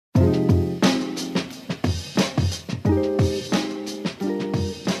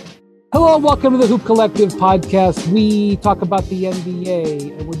Hello, welcome to the Hoop Collective podcast. We talk about the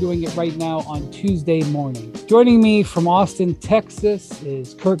NBA, and we're doing it right now on Tuesday morning. Joining me from Austin, Texas,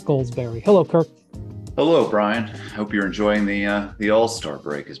 is Kirk Goldsberry. Hello, Kirk. Hello, Brian. Hope you're enjoying the All-Star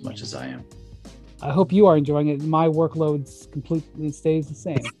break as much as I am. I hope you are enjoying it. My workload completely stays the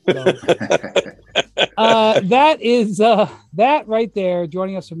same. So, that right there,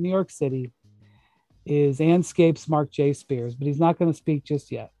 joining us from New York City, is Anscape's Mark J. Spears, but he's not going to speak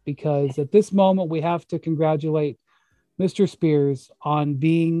just yet because at this moment we have to congratulate Mr. Spears on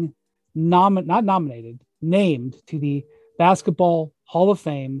being named to the Basketball Hall of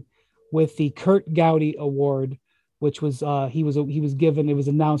Fame with the Kurt Gowdy Award, which was he was given. It was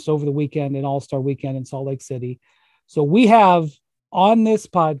announced over the weekend, an All-Star weekend in Salt Lake City. So we have on this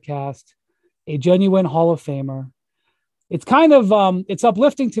podcast a genuine Hall of Famer. It's kind of it's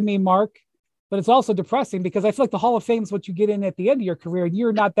uplifting to me, Mark. But it's also depressing because I feel like the Hall of Fame is what you get in at the end of your career, and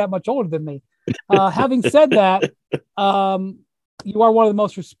you're not that much older than me. Having said that, you are one of the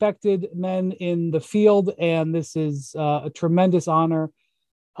most respected men in the field, and this is a tremendous honor.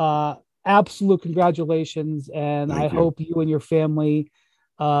 Absolute congratulations, and I hope you and your family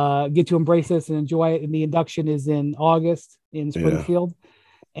get to embrace this and enjoy it. And the induction is in August in Springfield.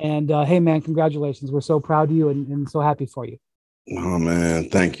 Yeah. And hey, man, congratulations. We're so proud of you and so happy for you. Oh man,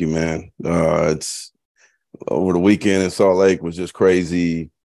 thank you, man. It's over the weekend in Salt Lake was just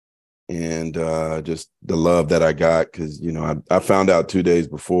crazy, and just the love that I got because I found out 2 days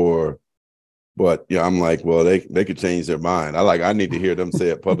before, but yeah, I'm like, well, they could change their mind. I need to hear them say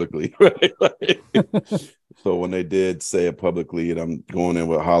it publicly, right? So when they did say it publicly, and I'm going in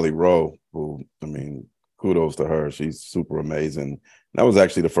with Holly Rowe, who kudos to her, she's super amazing. That was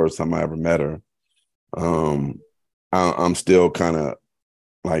actually the first time I ever met her. I'm still kind of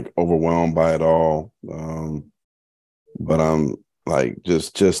like overwhelmed by it all. But I'm like,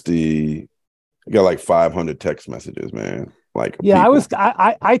 I got like 500 text messages, man. Like, yeah,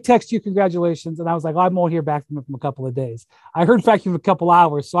 I text you congratulations. And I was like, I won't hear back from him from a couple of days. I heard back from him a couple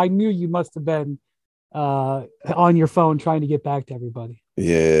hours. So I knew you must've been on your phone trying to get back to everybody.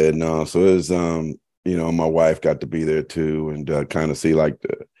 Yeah, no. So it was, my wife got to be there too and kind of see like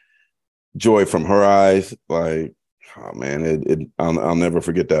the joy from her eyes. Like, oh man, I'll never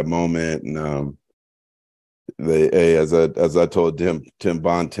forget that moment. And as I told Tim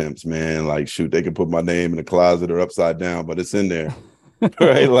Bontemps, man, like shoot, they could put my name in the closet or upside down, but it's in there,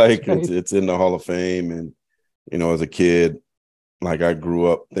 right? Like it's in the Hall of Fame. And as a kid, like I grew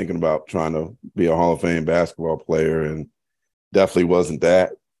up thinking about trying to be a Hall of Fame basketball player, and definitely wasn't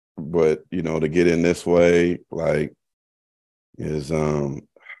that. But to get in this way, like, is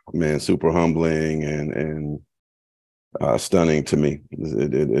man, super humbling and stunning to me.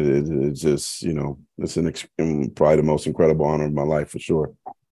 It's just, it's probably the most incredible honor of my life for sure.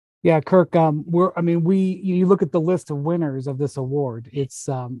 Yeah, Kirk. You look at the list of winners of this award. It's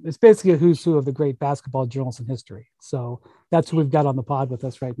basically a who's who of the great basketball journalists in history. So that's who we've got on the pod with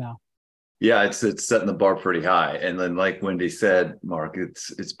us right now. Yeah, it's setting the bar pretty high. And then, like Wendy said, Mark,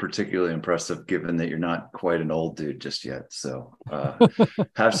 it's particularly impressive given that you're not quite an old dude just yet. So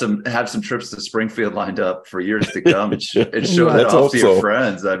have some trips to Springfield lined up for years to come and show that off to your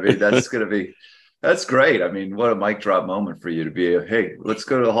friends. I mean, that's great. I mean, what a mic drop moment for you to be hey, let's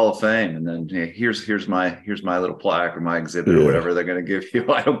go to the Hall of Fame. And then here's my little plaque or my exhibit or whatever they're going to give you.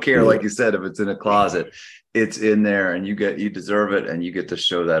 I don't care. Like you said, if it's in a closet, it's in there and you deserve it. And you get to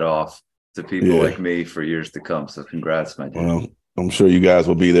show that off to people like me for years to come. So congrats, my dude. Well, I'm sure you guys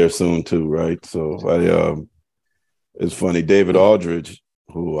will be there soon too, right? So it's funny, David Aldridge,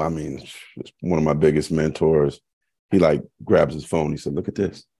 who is one of my biggest mentors, he like grabs his phone. He said, "Look at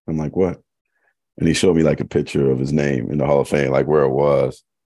this." I'm like, "What?" And he showed me like a picture of his name in the Hall of Fame, like where it was.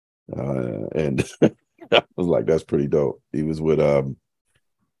 And I was like, that's pretty dope. He was with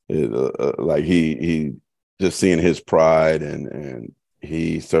like he just seeing his pride and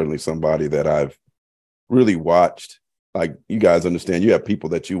he's certainly somebody that I've really watched. Like, you guys understand, you have people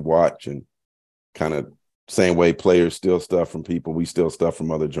that you watch and kind of same way players steal stuff from people, we steal stuff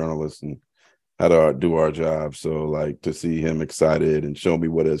from other journalists and how to do our job. So, like, to see him excited and show me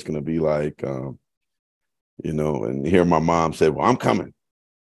what it's going to be like, and hear my mom say, well, I'm coming.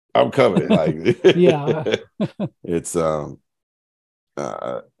 Like, yeah, it's, I'm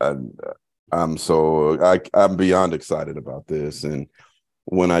beyond excited about this. And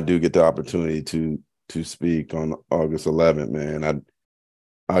when I do get the opportunity to speak on August 11th, man,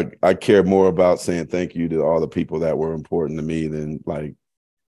 I care more about saying thank you to all the people that were important to me than like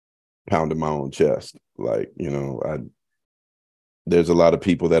pounding my own chest. Like, there's a lot of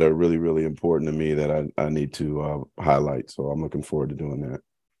people that are really, really important to me that I need to highlight. So I'm looking forward to doing that.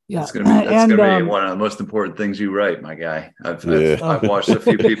 Yeah, That's gonna be one of the most important things you write, my guy. I've watched a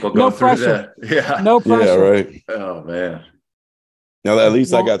few people go through that. Yeah, no pressure. Yeah, right. Oh man. Now at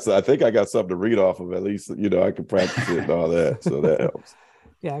least I think I got something to read off of. At least I can practice it and all that, so that helps.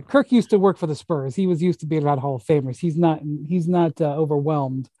 Yeah, Kirk used to work for the Spurs. He was used to being around Hall of Famers. He's not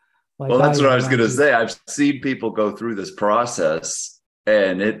overwhelmed. Well, that's what I was going to say. I've seen people go through this process,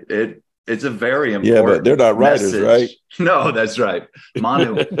 and it's a very important. Yeah, but they're not writers, message. Right? No, that's right.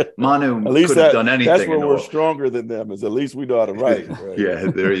 Manu at least could have done anything. That's where we're stronger than them. Is at least we know how to write. Right?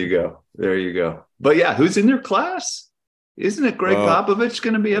 Yeah, there you go. But yeah, who's in their class? Isn't it Greg Popovich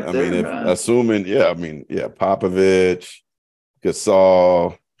going to be up there? Popovich,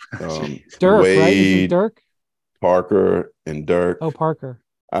 Gasol, Dirk, Wade, right? Isn't Dirk, Parker, and Dirk. Oh, Parker.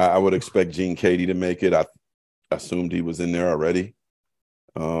 I would expect Gene Katie to make it. I assumed he was in there already.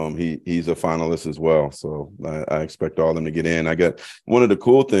 He's a finalist as well, so I expect all of them to get in. I got one of the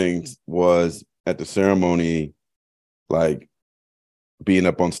cool things was at the ceremony, like being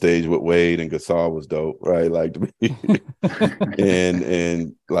up on stage with Wade and Gasol was dope, right? Like,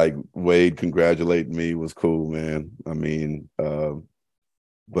 and like Wade congratulating me was cool, man. I mean,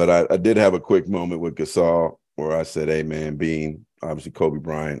 but I did have a quick moment with Gasol where I said, "Hey, man, being obviously Kobe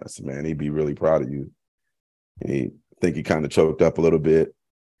Bryant," I said, "Man, he'd be really proud of you." And I think he kind of choked up a little bit.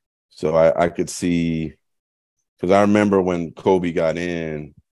 So I could see, because I remember when Kobe got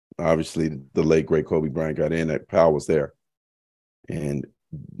in, obviously the late, great Kobe Bryant got in, that Powell was there and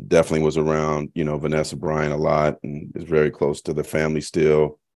definitely was around, Vanessa Bryant a lot and is very close to the family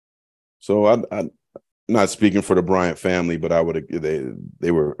still. So I'm not speaking for the Bryant family, but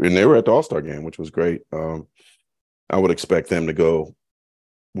they were at the All-Star game, which was great. I would expect them to go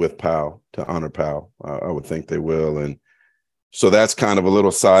with Powell to honor Powell. I would think they will. And so that's kind of a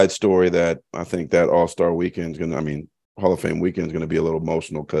little side story that I think that All-Star weekend Hall of Fame weekend is going to be a little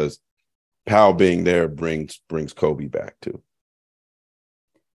emotional because Powell being there brings Kobe back too.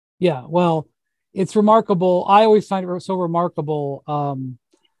 Yeah, well, it's remarkable. I always find it so remarkable,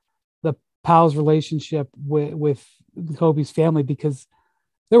 the Powell's relationship with Kobe's family, because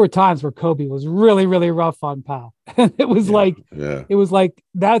there were times where Kobe was really, really rough on Powell. And it was it was like,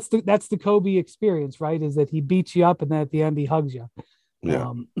 that's the Kobe experience, right? Is that he beats you up and then at the end he hugs you.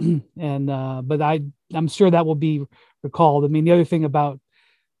 Yeah. But I'm sure that will be recalled. I mean, the other thing about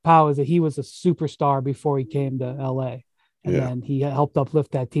Powell is that he was a superstar before he came to LA, and then he helped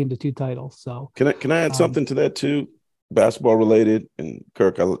uplift that team to 2 titles. So can I add something to that too? Basketball related, and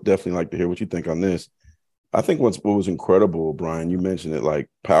Kirk, I definitely like to hear what you think on this. I think what was incredible, Brian, you mentioned it, like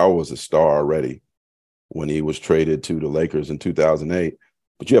Powell was a star already when he was traded to the Lakers in 2008.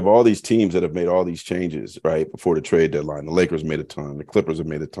 But you have all these teams that have made all these changes, right, before the trade deadline. The Lakers made a ton. The Clippers have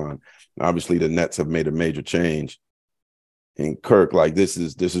made a ton. Obviously, the Nets have made a major change. And Kirk, like this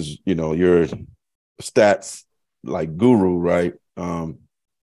is your stats like guru, right?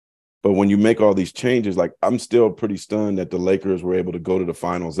 But when you make all these changes, like I'm still pretty stunned that the Lakers were able to go to the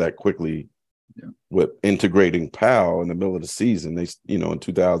finals that quickly. Yeah. With integrating Powell in the middle of the season. They, in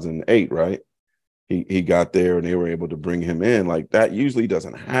 2008, right? He got there and they were able to bring him in. Like that usually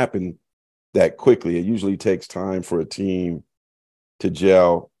doesn't happen that quickly. It usually takes time for a team to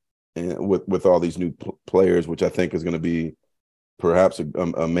gel and with all these new players, which I think is going to be perhaps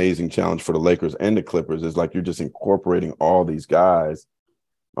an amazing challenge for the Lakers and the Clippers. Is like you're just incorporating all these guys.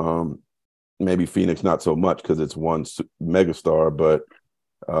 Maybe Phoenix not so much because it's one megastar, but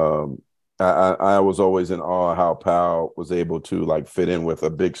I was always in awe how Powell was able to like fit in with a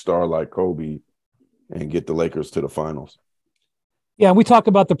big star like Kobe and get the Lakers to the finals. Yeah, we talk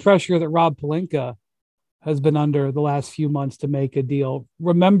about the pressure that Rob Pelinka has been under the last few months to make a deal.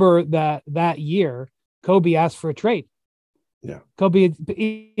 Remember that year, Kobe asked for a trade. Yeah, Kobe,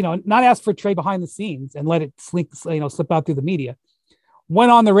 not asked for a trade behind the scenes and let it slip out through the media.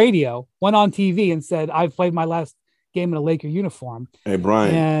 Went on the radio, went on TV, and said, "I've played my last game in a Laker uniform." Hey,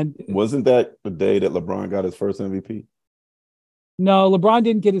 Brian, and wasn't that the day that LeBron got his first MVP? No, LeBron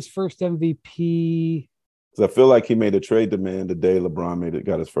didn't get his first MVP. Because I feel like he made a trade demand the day LeBron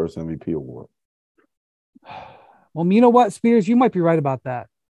got his first MVP award. Well, you know what, Spears? You might be right about that.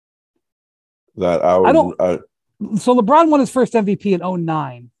 So LeBron won his first MVP in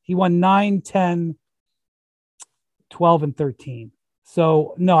 2009. He won 9, 10, 12, and 13.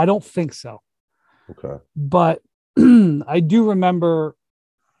 So, no, I don't think so. Okay. But I do remember.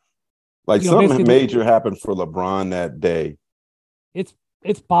 Like something major happened for LeBron that day.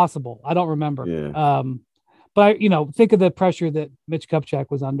 It's possible. I don't remember. Yeah. But think of the pressure that Mitch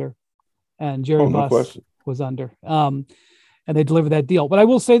Kupchak was under and Jerry Buss was under. And they delivered that deal. But I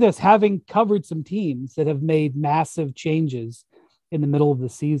will say this, having covered some teams that have made massive changes in the middle of the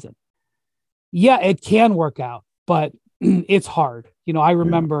season. Yeah, it can work out, but it's hard. I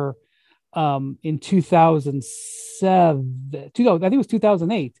remember in 2007, I think it was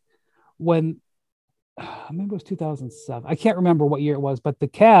 2008, when maybe it was 2007. I can't remember what year it was, but the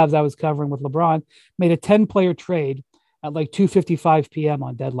Cavs I was covering with LeBron made a 10-player trade at like 2:55 p.m.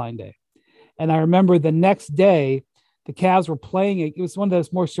 on deadline day. And I remember the next day, the Cavs were playing. It was one of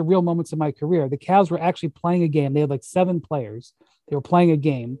those more surreal moments in my career. The Cavs were actually playing a game. They had like 7 players. They were playing a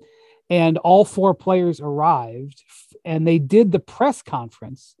game, and all 4 players arrived, and they did the press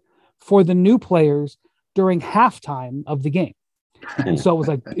conference for the new players during halftime of the game. And so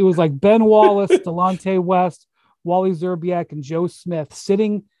it was like Ben Wallace, Delonte West, Wally Zerbiak, and Joe Smith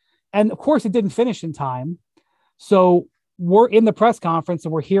sitting. And of course, it didn't finish in time. So we're in the press conference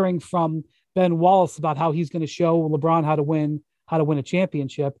and we're hearing from Ben Wallace about how he's going to show LeBron how to win a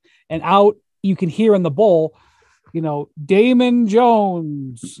championship. And out, you can hear in the bowl, Damon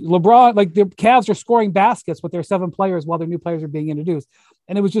Jones, LeBron, like the Cavs are scoring baskets with their 7 players while their new players are being introduced.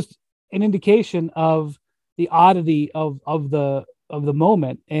 And it was just an indication of the oddity of the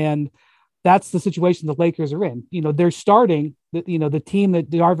moment. And that's the situation the Lakers are in. They're starting, the team that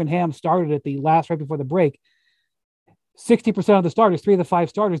Darvin Ham started at the last, right before the break, 60% of the starters, 3 of the 5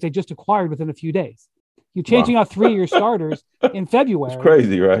 starters, they just acquired within a few days. You're changing out 3 of your starters in February. It's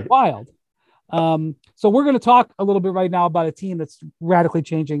crazy, right? It's wild. So we're going to talk a little bit right now about a team that's radically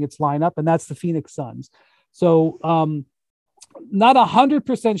changing its lineup, and that's the Phoenix Suns. So not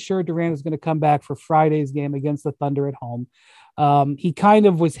 100% sure Durant is going to come back for Friday's game against the Thunder at home. He kind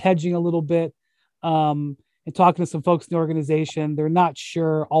of was hedging a little bit and talking to some folks in the organization. They're not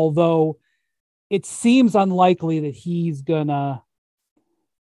sure, although it seems unlikely that he's going to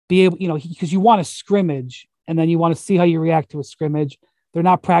be able, because you want a scrimmage and then you want to see how you react to a scrimmage. They're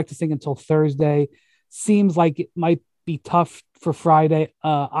not practicing until Thursday. Seems like it might be tough for Friday.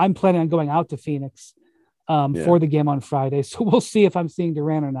 I'm planning on going out to Phoenix for the game on Friday. So we'll see if I'm seeing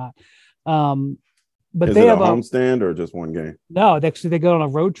Durant or not. But is they it have a homestand or just one game? No, they go on a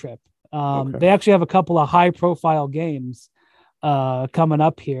road trip. Okay. They actually have a couple of high profile games coming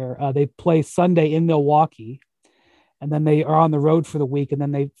up here. They play Sunday in Milwaukee, and then they are on the road for the week, and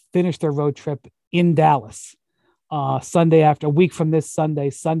then they finish their road trip in Dallas Sunday after, a week from this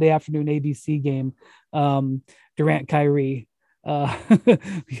Sunday afternoon ABC game. Durant, Kyrie,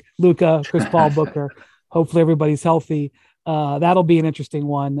 Luka, Chris Paul, Booker. Hopefully everybody's healthy. That'll be an interesting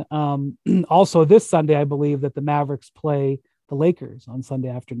one. Also this Sunday, I believe that the Mavericks play the Lakers on Sunday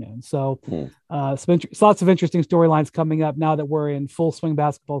afternoon. So lots of interesting storylines coming up now that we're in full swing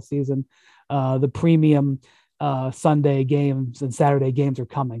basketball season. The premium Sunday games and Saturday games are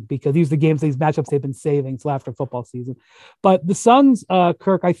coming because these matchups they've been saving till after football season. But the Suns,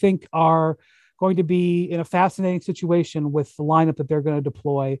 Kirk, I think are going to be in a fascinating situation with the lineup that they're going to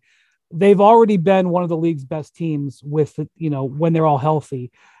deploy. They've already been one of the league's best teams with, when they're all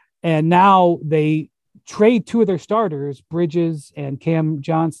healthy. And now they trade 2 of their starters, Bridges and Cam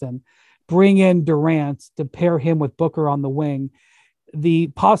Johnson, bring in Durant to pair him with Booker on the wing. The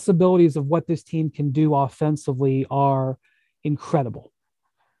possibilities of what this team can do offensively are incredible.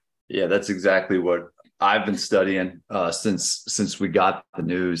 Yeah, that's exactly what I've been studying since we got the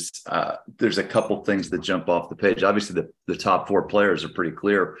news. There's a couple things that jump off the page. Obviously, the top 4 players are pretty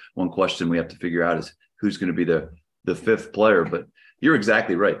clear. One question we have to figure out is who's going to be the 5th player. But you're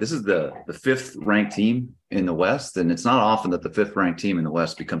exactly right. This is the 5th ranked team in the West, and it's not often that the 5th ranked team in the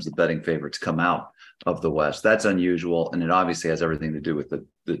West becomes the betting favorite to come out of the West. That's unusual, and it obviously has everything to do with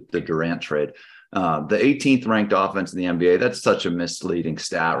the Durant trade. The 18th ranked offense in the NBA, that's such a misleading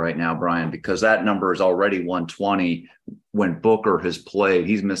stat right now, Brian, because that number is already 120 when Booker has played.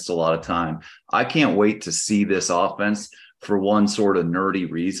 He's missed a lot of time. I can't wait to see this offense for one sort of nerdy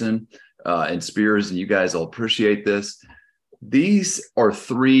reason. And Spears, and you guys will appreciate this. These are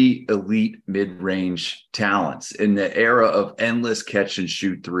 3 elite mid-range talents in the era of endless catch and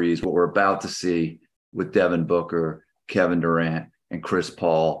shoot threes. What we're about to see with Devin Booker, Kevin Durant, and Chris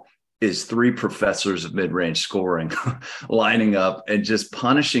Paul is 3 professors of mid-range scoring lining up and just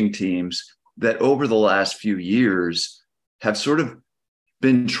punishing teams that over the last few years have sort of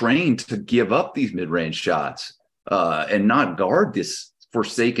been trained to give up these mid-range shots and not guard this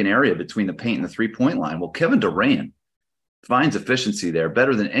forsaken area between the paint and the 3-point line. Well, Kevin Durant finds efficiency there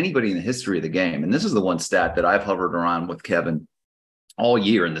better than anybody in the history of the game. And this is the one stat that I've hovered around with Kevin all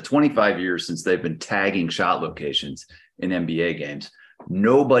year in the 25 years since they've been tagging shot locations in NBA games.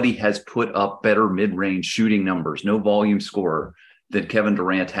 Nobody has put up better mid-range shooting numbers, no volume scorer than Kevin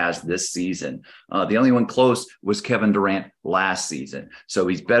Durant has this season. The only one close was Kevin Durant last season. So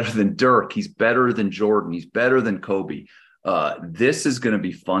he's better than Dirk. He's better than Jordan. He's better than Kobe. This is going to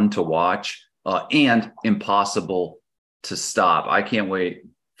be fun to watch and impossible to stop. I can't wait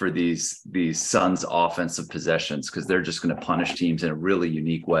for these Suns offensive possessions because they're just going to punish teams in a really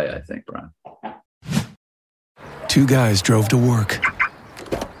unique way, I think, Brian. Two guys drove to work.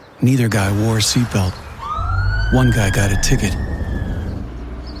 Neither guy wore a seatbelt. One guy got a ticket.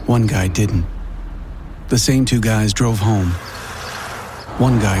 One guy didn't. The same two guys drove home.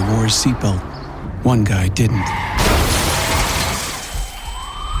 One guy wore his seatbelt. One guy didn't.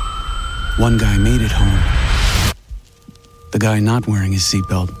 One guy made it home. The guy not wearing his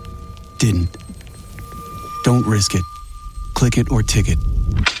seatbelt didn't. Don't risk it. Click it or ticket.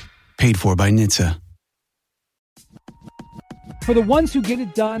 Paid for by NHTSA. For the ones who get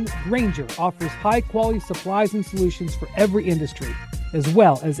it done, Grainger offers high-quality supplies and solutions for every industry, as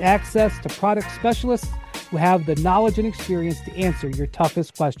well as access to product specialists who have the knowledge and experience to answer your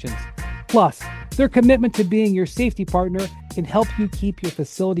toughest questions. Plus, their commitment to being your safety partner can help you keep your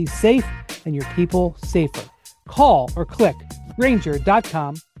facilities safe and your people safer. Call or click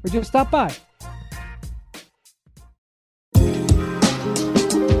Grainger.com or just stop by.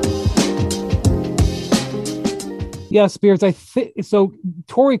 Yeah, Spears, I think so.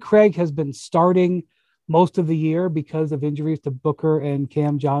 Torrey Craig has been starting most of the year because of injuries to Booker and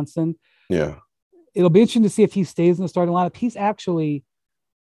Cam Johnson. Yeah. It'll be interesting to see if he stays in the starting lineup. He's actually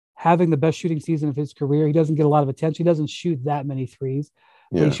having the best shooting season of his career. He doesn't get a lot of attention. He doesn't shoot that many threes.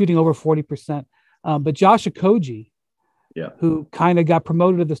 Yeah. He's shooting over 40%. But Josh Okogie, who kind of got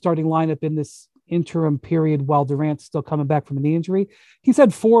promoted to the starting lineup in this interim period while Durant's still coming back from a knee injury, he's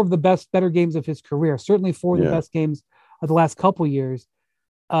had four of the better games of his career, certainly four of the best games of the last couple of years.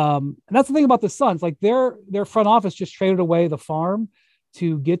 And that's the thing about the Suns. Like their front office just traded away the farm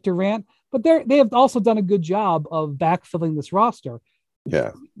to get Durant, but they have also done a good job of backfilling this roster.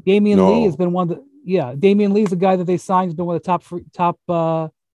 Yeah. Damian Lee has been one of the, Damian Lee is the guy that they signed. He's been one of the top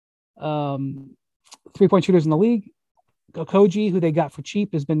 3-point shooters in the league. Okogie, who they got for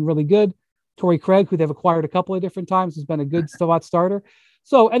cheap, has been really good. Torrey Craig, who they've acquired a couple of different times, has been a good spot starter.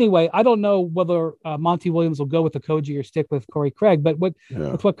 So anyway, I don't know whether Monty Williams will go with Okogie or stick with Torrey Craig, but with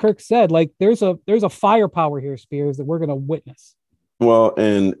what Kirk said, like there's a firepower here, Spears, that we're going to witness. Well,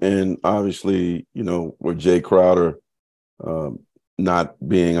 and obviously, with Jay Crowder not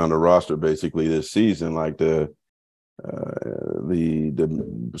being on the roster basically this season, like the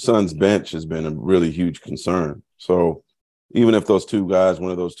Suns bench has been a really huge concern. So even if those two guys,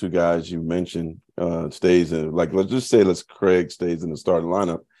 one of those two guys you mentioned, stays in, like let's Craig stays in the starting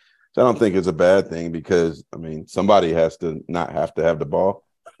lineup, so I don't think it's a bad thing because somebody has to not have to have the ball,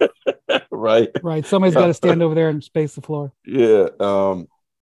 right? Right. Somebody's got to stand over there and space the floor. Yeah. So,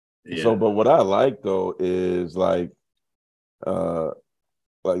 but what I like though is like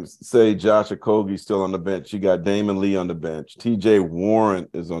say Josh Okogie's still on the bench. You got Damon Lee on the bench. T.J. Warren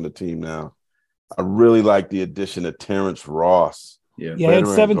is on the team now. I really like the addition of Terrence Ross. Yeah, he had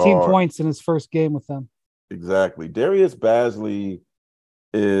 17 points in his first game with them. Exactly. Darius Bazley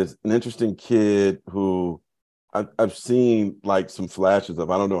is an interesting kid who I've seen like some flashes of.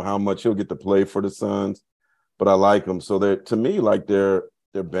 I don't know how much he'll get to play for the Suns, but I like him. So to me, like their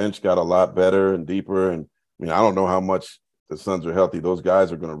bench got a lot better and deeper. And I don't know how much the Suns are healthy. Those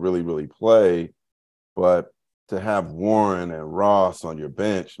guys are going to really, really play. But to have Warren and Ross on your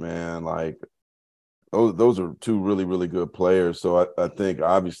bench, man, like those are two really, really good players. So I think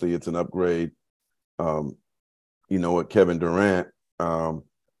obviously it's an upgrade, with Kevin Durant.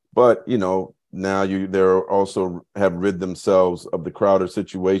 But now they're also have rid themselves of the Crowder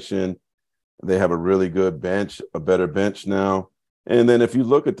situation. They have a really good bench, a better bench now. And then if you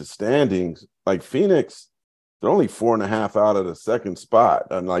look at the standings, like Phoenix, they're only 4.5 out of the second spot.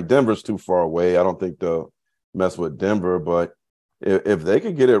 And like Denver's too far away. I don't think they'll mess with Denver, but if they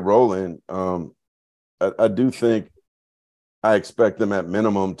could get it rolling, I do think I expect them at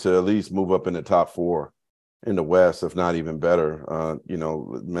minimum to at least move up in the top 4 in the West, if not even better.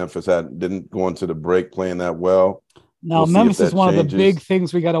 Memphis didn't go into the break playing that well. No, Memphis is one of the big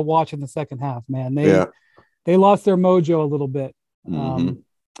things we got to watch in the second half, man. They lost their mojo a little bit.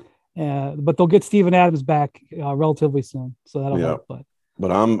 But they'll get Steven Adams back relatively soon. So that'll help.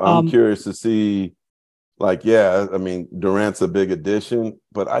 But I'm curious to see, Durant's a big addition,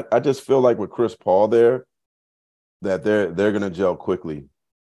 but I just feel like with Chris Paul there, that they're going to gel quickly.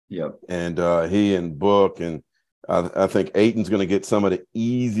 Yep. And he and Book, and I think Ayton's going to get some of the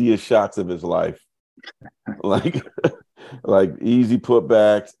easiest shots of his life. like easy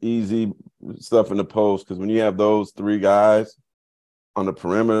putbacks, easy stuff in the post. Because when you have those three guys, on the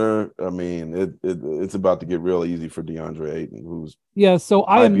perimeter, I mean, it's about to get real easy for DeAndre Ayton, who's So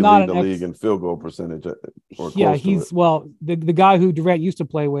I might am be not leading the league in field goal percentage. Or he's the guy who Durant used to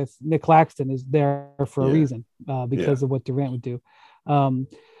play with, Nick Claxton, is there for a reason because of what Durant would do. And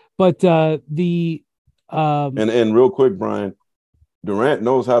real quick, Brian, Durant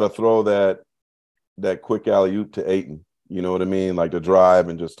knows how to throw that quick alley-oop to Ayton. You know what I mean? Like the drive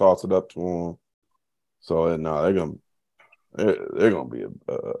and just toss it up to him. So they're gonna be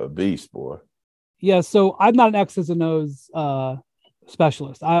a beast, boy. Yeah. So I'm not an X's and O's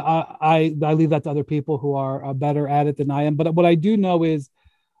specialist. I leave that to other people who are better at it than I am. But what I do know is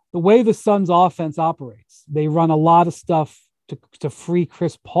the way the Suns offense operates. They run a lot of stuff to free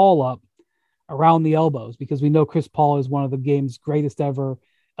Chris Paul up around the elbows, because we know Chris Paul is one of the game's greatest ever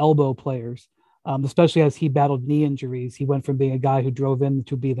elbow players, especially as he battled knee injuries. He went from being a guy who drove in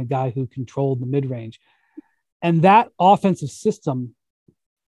to being a guy who controlled the mid-range. And that offensive system,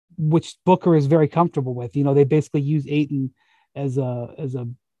 which Booker is very comfortable with, they basically use Ayton as a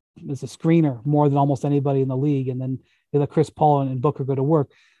screener more than almost anybody in the league. And then they let Chris Paul and Booker go to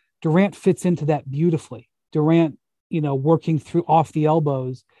work. Durant fits into that beautifully. Durant, working through off the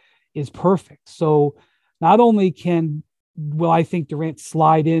elbows is perfect. So not only I think Durant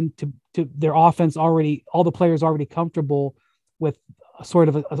slide into their offense already, all the players already comfortable with a sort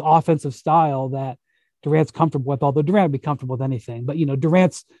of an offensive style that Durant's comfortable with, although Durant would be comfortable with anything. But,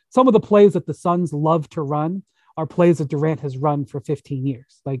 some of the plays that the Suns love to run are plays that Durant has run for 15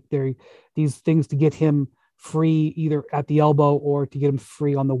 years. Like they're these things to get him free either at the elbow or to get him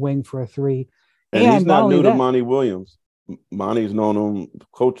free on the wing for a three. And he's not new to Monty Williams. Monty's known him,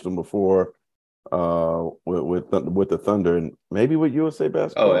 coached him before with the Thunder and maybe with USA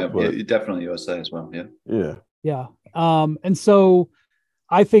basketball. Yeah, definitely USA as well. Yeah. And so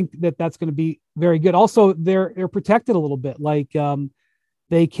I think that's going to be very good. Also, they're protected a little bit. Like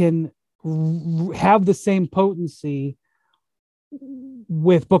they can have the same potency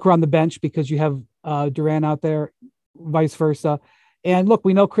with Booker on the bench because you have Durant out there, vice versa. And look,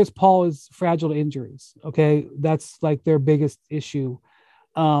 we know Chris Paul is fragile to injuries. Okay. That's like their biggest issue.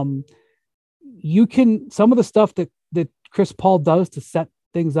 Some of the stuff that Chris Paul does to set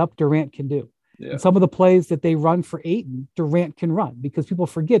things up, Durant can do. Yeah. And some of the plays that they run for Ayton, Durant can run, because people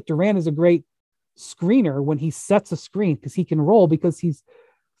forget Durant is a great screener when he sets a screen, because he can roll, because he's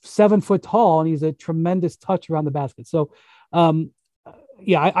 7 foot tall and he's a tremendous touch around the basket. So,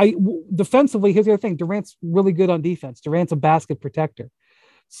 I defensively, here's the other thing. Durant's really good on defense. Durant's a basket protector.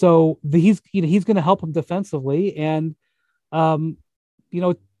 So he's going to help him defensively. And,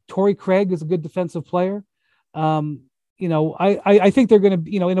 Torrey Craig is a good defensive player. I think they're going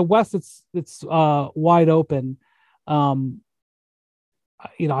to, in the West, it's wide open. I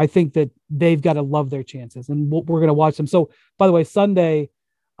think that they've got to love their chances, and we're going to watch them. So, by the way, Sunday,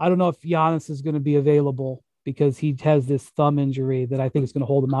 I don't know if Giannis is going to be available because he has this thumb injury that I think is going to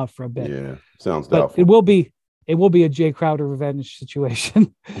hold him out for a bit. Yeah, sounds doubtful. It will be a Jay Crowder revenge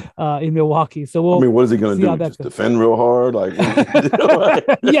situation in Milwaukee. So what is he going to do? Just defend real hard? Like,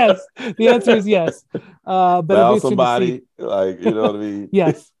 yes, the answer is yes. But foul somebody, like, you know what I mean?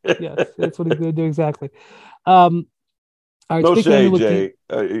 yes, that's what he's going to do exactly. All right, no shade, Jay.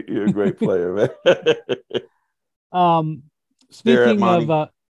 You're a great player, man. Speaking of,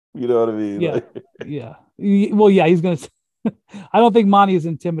 you know what I mean? Yeah. Well, yeah, he's going to. I don't think Monty is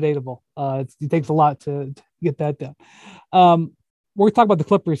intimidatable. It takes a lot to get that done. We're going to talk about the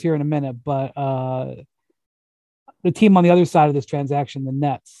Clippers here in a minute, but the team on the other side of this transaction, the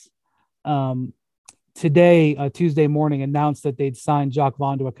Nets, today, Tuesday morning, announced that they'd signed Jacques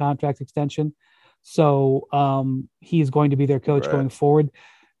Vaughn to a contract extension. So he's going to be their coach going forward.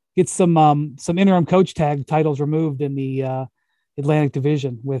 Get some interim coach tag titles removed in the Atlantic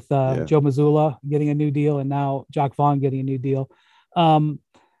Division with Joe Mazzulla getting a new deal and now Jacques Vaughn getting a new deal.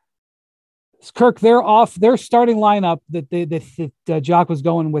 Kirk, they're off their starting lineup that Jacques was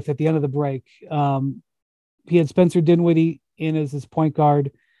going with at the end of the break. He had Spencer Dinwiddie in as his point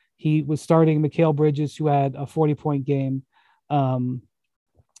guard. He was starting Mikal Bridges, who had a 40-point game,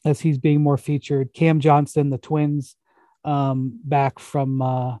 as he's being more featured. Cam Johnson, the Twins, back from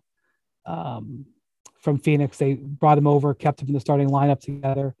Phoenix. They brought him over, kept him in the starting lineup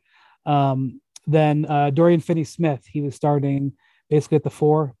together. Then Dorian Finney-Smith, he was starting basically at the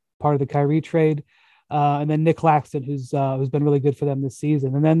 4, part of the Kyrie trade. And then Nick Claxton, who's been really good for them this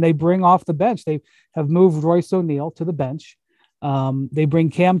season. And then they bring off the bench. They have moved Royce O'Neal to the bench. They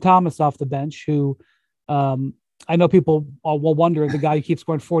bring Cam Thomas off the bench, who I know people will wonder, the guy who keeps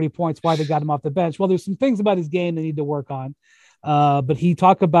scoring 40 points, why they got him off the bench. Well, there's some things about his game they need to work on. But he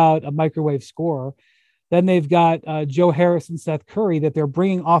talked about a microwave scorer. Then they've got Joe Harris and Seth Curry that they're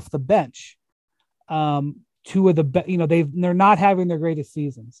bringing off the bench. Two of the they're not having their greatest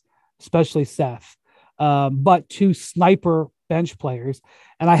seasons, especially Seth, but two sniper bench players.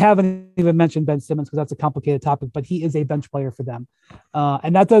 And I haven't even mentioned Ben Simmons because that's a complicated topic, but he is a bench player for them.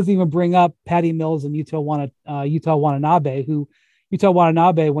 And that doesn't even bring up Patty Mills and Yuta Watanabe, who Yuta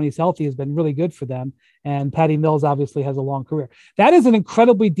Watanabe, when he's healthy, has been really good for them. And Patty Mills obviously has a long career. That is an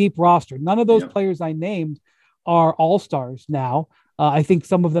incredibly deep roster. None of those players I named are all-stars now. I think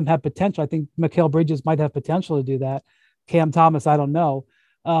some of them have potential. I think Mikal Bridges might have potential to do that. Cam Thomas, I don't know.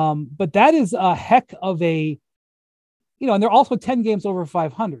 But that is a heck of a, and they're also 10 games over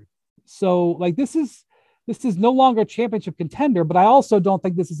 500. So like this is no longer a championship contender, but I also don't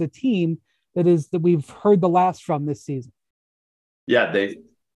think this is a team that we've heard the last from this season. Yeah,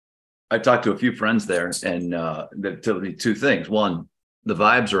 I talked to a few friends there, and they told me two things. One, the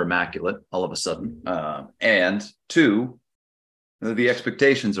vibes are immaculate all of a sudden. And two, the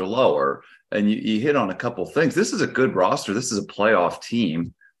expectations are lower. And you hit on a couple of things. This is a good roster. This is a playoff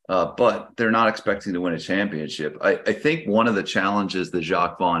team, but they're not expecting to win a championship. I think one of the challenges that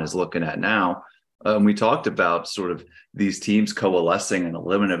Jacques Vaughn is looking at now, we talked about sort of these teams coalescing in a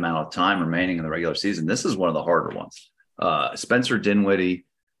limited amount of time remaining in the regular season. This is one of the harder ones. Spencer Dinwiddie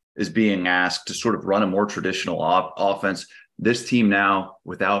is being asked to sort of run a more traditional offense. This team now,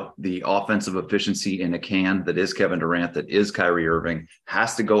 without the offensive efficiency in a can that is Kevin Durant, that is Kyrie Irving,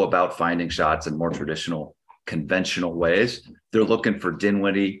 has to go about finding shots in more traditional, conventional ways. They're looking for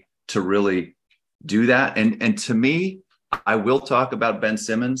Dinwiddie to really do that. And to me, I will talk about Ben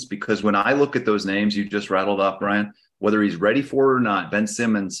Simmons, because when I look at those names you just rattled off, Brian, whether he's ready for it or not, Ben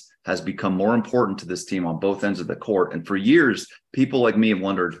Simmons has become more important to this team on both ends of the court. And for years, people like me have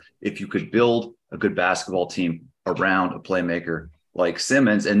wondered if you could build a good basketball team around a playmaker like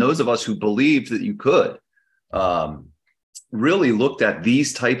Simmons. And those of us who believed that you could really looked at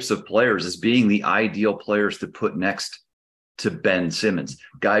these types of players as being the ideal players to put next to Ben Simmons,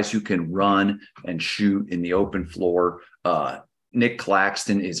 guys who can run and shoot in the open floor. Nick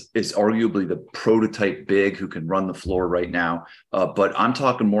Claxton is arguably the prototype big who can run the floor right now. But I'm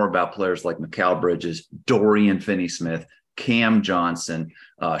talking more about players like Mikal Bridges, Dorian Finney-Smith, Cam Johnson,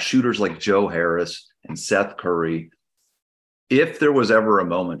 shooters like Joe Harris and Seth Curry. If there was ever a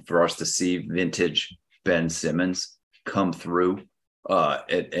moment for us to see vintage Ben Simmons come through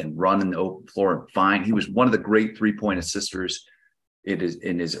and run in the open floor and find, he was one of the great three-point assisters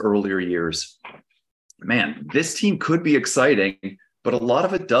in his earlier years. Man, this team could be exciting, but a lot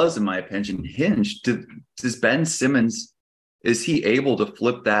of it does, in my opinion, hinge. Does Ben Simmons, is he able to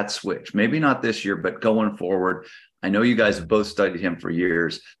flip that switch? Maybe not this year, but going forward. I know you guys have both studied him for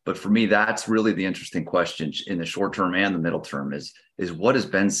years, but for me, that's really the interesting question in the short term and the middle term is what is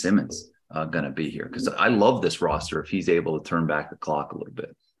Ben Simmons going to be here? Because I love this roster if he's able to turn back the clock a little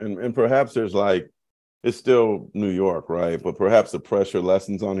bit. And perhaps there's it's still New York, right? But perhaps the pressure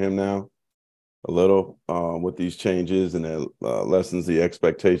lessens on him now a little with these changes, and it lessens the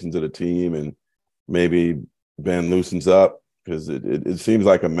expectations of the team, and maybe Ben loosens up, because it seems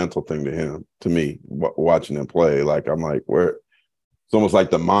like a mental thing to him, to me, watching him play. Like, I'm like, where it's almost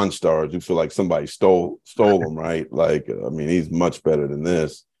like the Monstars. You feel like somebody stole him, right? Like, I mean, he's much better than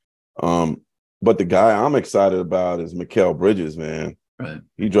this. But the guy I'm excited about is Mikal Bridges, man. Right.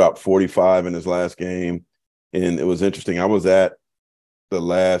 He dropped 45 in his last game, and it was interesting. I was at the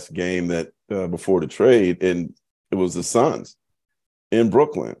last game that before the trade, and it was the Suns in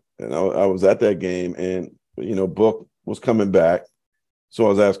Brooklyn, and I was at that game, and Book was coming back, so I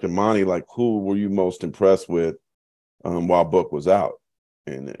was asking Monty, like, who were you most impressed with while Book was out?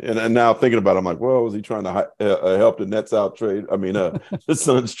 And now thinking about it, I'm like, well, was he trying to help the Nets out trade? I mean, the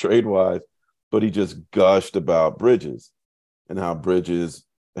Suns trade wise, but he just gushed about Bridges and how Bridges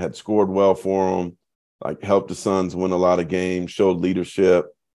had scored well for him, like helped the Suns win a lot of games, showed leadership.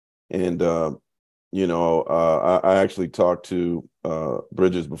 And, I actually talked to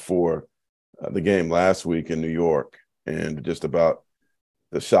Bridges before the game last week in New York, and just about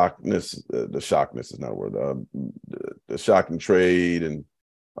the shockness is not a word, the shocking trade, and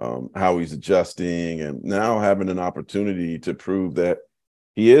how he's adjusting, and now having an opportunity to prove that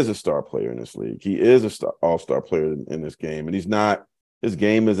he is a star player in this league. He is a all-star player in this game, and his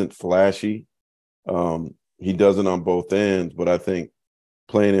game isn't flashy. He does it on both ends, but I think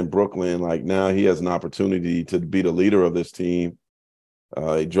playing in Brooklyn, like, now he has an opportunity to be the leader of this team.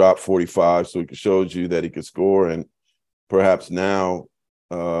 He dropped 45, so he shows you that he could score, and perhaps now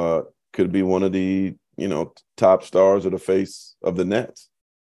could be one of the top stars of the face of the Nets.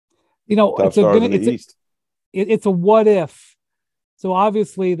 It's a what if So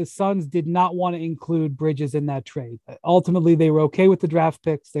obviously the Suns did not want to include Bridges in that trade. Ultimately, they were okay with the draft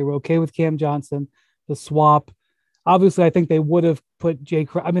picks. They were okay with Cam Johnson, the swap. Obviously, I think they would have put Jay.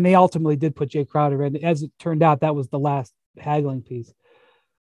 I mean, they ultimately did put Jay Crowder in. As it turned out, that was the last haggling piece.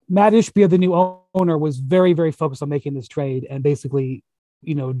 Matt Ishbia, the new owner, was very, very focused on making this trade and basically,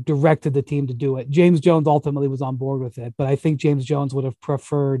 directed the team to do it. James Jones ultimately was on board with it, but I think James Jones would have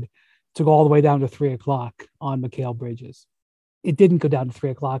preferred to go all the way down to 3:00 on Mikal Bridges. It didn't go down to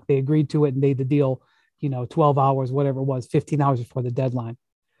 3:00. They agreed to it and made the deal, 12 hours, whatever it was, 15 hours before the deadline.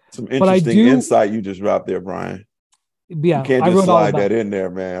 Some interesting insight you just dropped there, Brian. Yeah, you can't just slide that in there,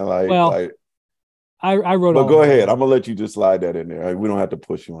 man. I wrote. But go ahead. I'm gonna let you just slide that in there. We don't have to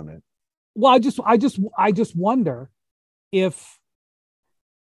push you on that. Well, I just wonder if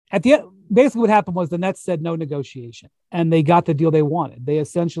at the end, basically what happened was the Nets said no negotiation, and they got the deal they wanted. They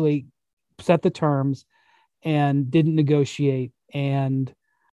essentially set the terms and didn't negotiate, and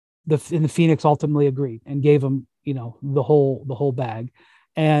the Phoenix ultimately agreed and gave them, the whole bag,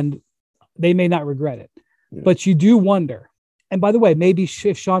 and they may not regret it. Yeah. But you do wonder. And by the way, maybe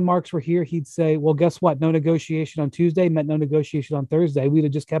if Sean Marks were here, he'd say, well, guess what? No negotiation on Tuesday meant no negotiation on Thursday. We'd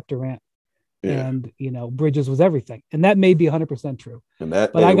have just kept Durant. Yeah. And, Bridges was everything. And that may be 100% true. And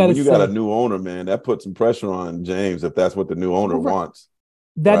that, but I got to say, got a new owner, man, that puts some pressure on James if that's what the new owner wants.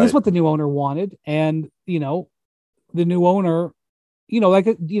 That is what the new owner wanted. And, the new owner,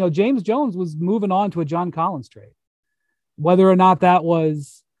 James Jones was moving on to a John Collins trade. Whether or not that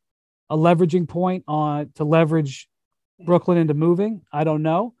was a leveraging point to leverage Brooklyn into moving, I don't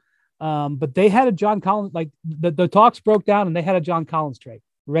know. But they had a John Collins, like the talks broke down and they had a John Collins trade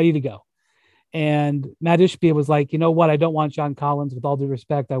ready to go. And Matt Ishbia was like, you know what? I don't want John Collins. With all due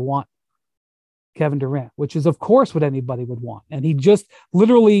respect, I want Kevin Durant, which is, of course, what anybody would want. And he just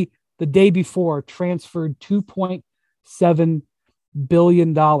literally the day before transferred $2.7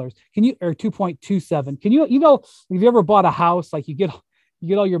 billion. Or 2.27. Can you, have you ever bought a house? Like you get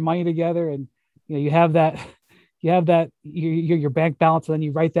all your money together and, you have that your bank balance, and then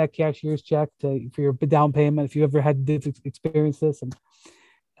you write that cashier's check for your down payment. If you ever had to experience this, and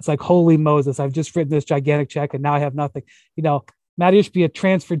it's like, holy Moses, I've just written this gigantic check and now I have nothing. Matt Ishbia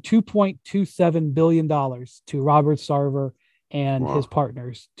transferred $2.27 billion to Robert Sarver and his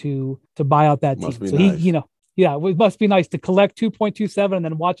partners to buy out that team. So nice. It must be nice to collect 2.27 and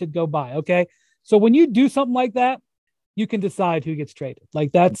then watch it go by. Okay. So when you do something like that, you can decide who gets traded.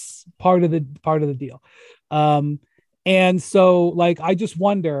 Like that's part of the deal. And so like, I just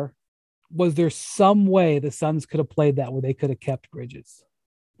wonder, was there some way the Suns could have played that where they could have kept Bridges?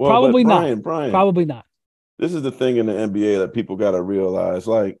 Well, Probably Brian, not. Probably not. This is the thing in the NBA that people got to realize.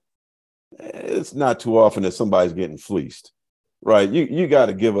 Like, it's not too often that somebody's getting fleeced, right? You got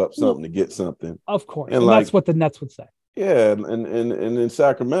to give up something to get something. Of course, and that's what the Nets would say. Yeah, and in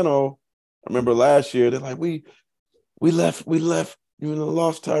Sacramento, I remember last year they're like, we left,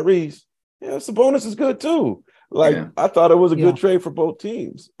 lost Tyrese. Yeah, Sabonis is good too. Like I thought it was a good trade for both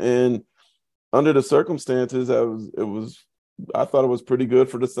teams, and under the circumstances, I thought it was pretty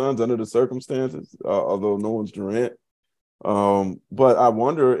good for the Suns under the circumstances, although no one's Durant. But I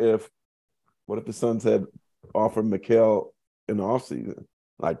wonder what if the Suns had offered Mikal in the offseason?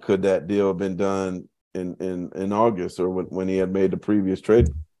 Like, could that deal have been done in August or when he had made the previous trade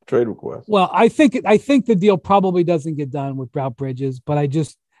request? Well, I think the deal probably doesn't get done without Bridges, but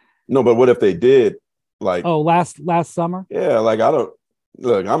but what if they did? Like, last summer? Yeah, like I'm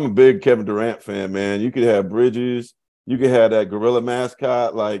a big Kevin Durant fan, man. You could have Bridges. You could have that gorilla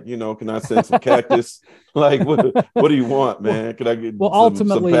mascot, like, can I send some cactus? Like, what do you want, man? Could I get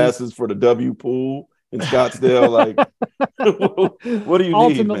some passes for the W pool in Scottsdale? Like, what do you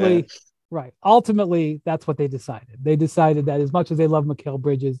need, man? Right. Ultimately, that's what they decided. They decided that as much as they love Mikal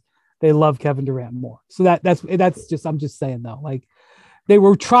Bridges, they love Kevin Durant more. So that's just, I'm just saying though, like they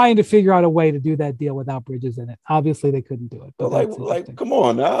were trying to figure out a way to do that deal without Bridges in it. Obviously, they couldn't do it. But like, come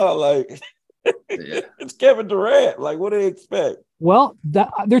on now, like. It's Kevin Durant. Like, what do they expect? Well,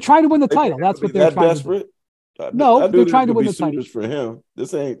 they're trying to win the title. That's what they're trying desperate? To do. No, they're trying to win the title. For him,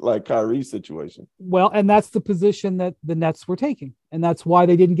 this ain't like Kyrie's situation. Well, and that's the position that the Nets were taking, and that's why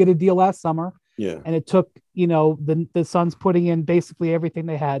they didn't get a deal last summer. Yeah, and it took the Suns putting in basically everything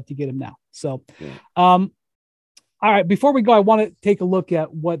they had to get him now. So, all right. Before we go, I want to take a look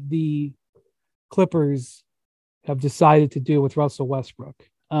at what the Clippers have decided to do with Russell Westbrook.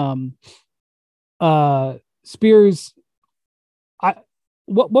 Spears,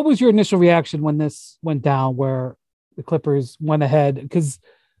 what was your initial reaction when this went down, where the Clippers went ahead? Because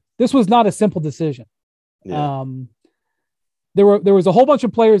this was not a simple decision. Yeah. There was a whole bunch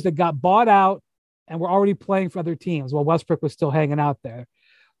of players that got bought out and were already playing for other teams while Westbrook was still hanging out there.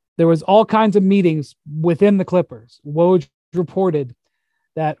 There was all kinds of meetings within the Clippers. Woj reported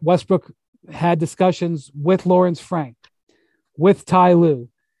that Westbrook had discussions with Lawrence Frank, with Ty Lue.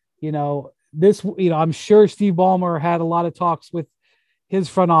 I'm sure Steve Ballmer had a lot of talks with his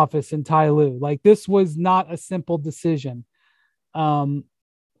front office and Ty Lue. Like, this was not a simple decision.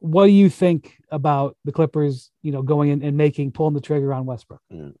 What do you think about the Clippers, going in and pulling the trigger on Westbrook?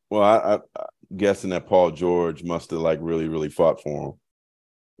 Yeah. Well, I'm guessing that Paul George must have really, really fought for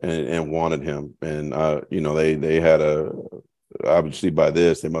him and wanted him. And, they had obviously by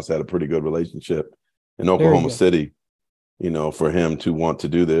this, they must have had a pretty good relationship in Oklahoma City, for him to want to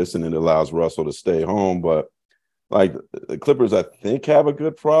do this. And it allows Russell to stay home. But like, the Clippers, I think, have a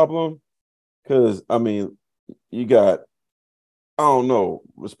good problem because, you got, I don't know,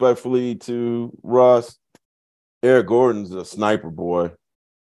 respectfully to Russ, Eric Gordon's a sniper, boy.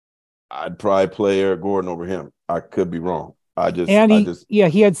 I'd probably play Eric Gordon over him. I could be wrong. Eric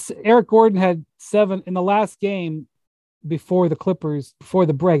Gordon had 7 in the last game before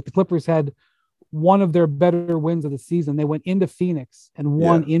the break. The Clippers had one of their better wins of the season. They went into Phoenix and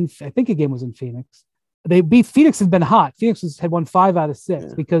won I think a game was in Phoenix. They beat Phoenix. Had been hot. Phoenix had won 5 out of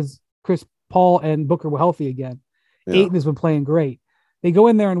 6 because Chris Paul and Booker were healthy again. Ayton has been playing great. They go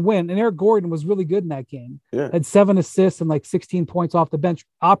in there and win. And Eric Gordon was really good in that game. Yeah. Had 7 assists and 16 points off the bench,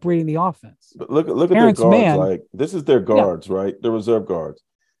 operating the offense. But look at Terrence their guards. Mann, this is their guards, right? The reserve guards.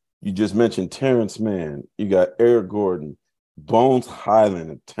 You just mentioned Terrence Mann. You got Eric Gordon, Bones Highland,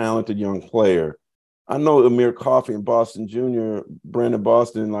 a talented young player. I know Amir Coffey and Boston Jr., Brandon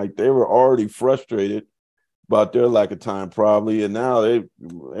Boston, they were already frustrated about their lack of time probably. And now they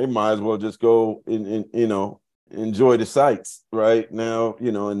might as well just go enjoy the sights right now,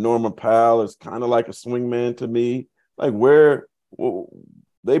 and Norman Powell is kind of like a swingman to me. They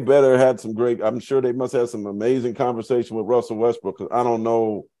better had some great, I'm sure they must have some amazing conversation with Russell Westbrook, because I don't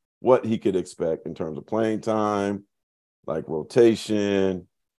know what he could expect in terms of playing time, rotation.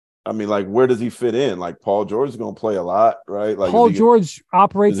 Where does he fit in? Paul George is going to play a lot, right? Paul George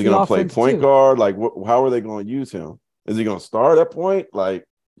operates the offense. Is he going to play point guard? How are they going to use him? Is he going to start at point? I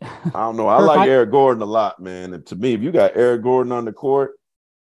don't know. I like Eric Gordon a lot, man. And to me, if you got Eric Gordon on the court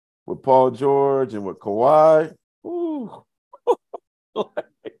with Paul George and with Kawhi, ooh,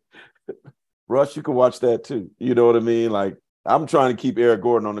 Russ, you can watch that too. You know what I mean? I'm trying to keep Eric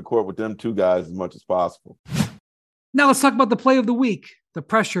Gordon on the court with them 2 guys as much as possible. Now let's talk about the play of the week. The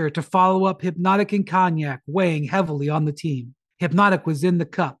pressure to follow up Hypnotic and Cognac weighing heavily on the team. Hypnotic was in the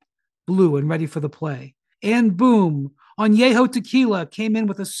cup, blue and ready for the play. And boom, Añejo Tequila came in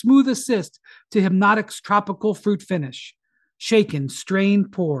with a smooth assist to Hypnotic's tropical fruit finish. Shaken,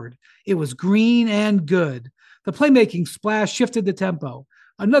 strained, poured. It was green and good. The playmaking splash shifted the tempo.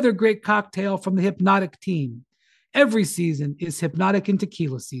 Another great cocktail from the Hypnotic team. Every season is Hypnotic and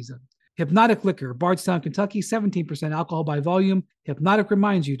Tequila season. Hypnotic Liquor, Bardstown, Kentucky, 17% alcohol by volume. Hypnotic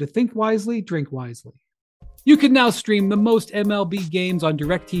reminds you to think wisely, drink wisely. You can now stream the most MLB games on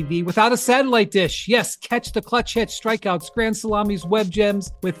DirecTV without a satellite dish. Yes, catch the clutch hits, strikeouts, grand salamis, web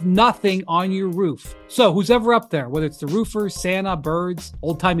gems with nothing on your roof. So who's ever up there, whether it's the roofers, Santa, birds,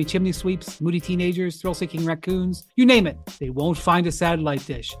 old-timey chimney sweeps, moody teenagers, thrill-seeking raccoons, you name it, they won't find a satellite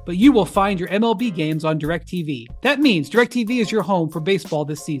dish. But you will find your MLB games on DirecTV. That means DirecTV is your home for baseball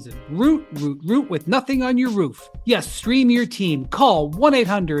this season. Root with nothing on your roof. Yes, stream your team. Call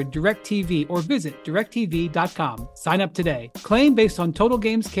 1-800-DirecTV or visit DirecTV.com. Sign up today. Claim based on total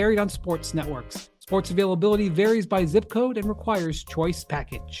games carried on sports networks. Sports availability varies by zip code and requires choice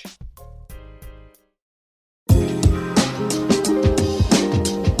package.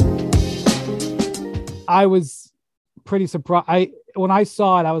 I was pretty surprised. When I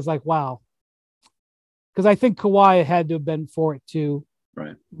saw it, I was like, wow. Because I think Kawhi had to have been for it too.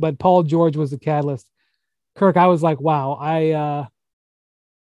 Right. But Paul George was the catalyst. Kirk, I was like, wow,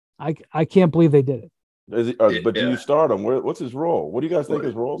 I can't believe they did it. But do you start him? What's his role? What do you guys think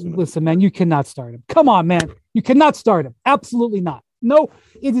his role is? Listen, man, you cannot start him. Come on, man. You cannot start him. Absolutely not. No,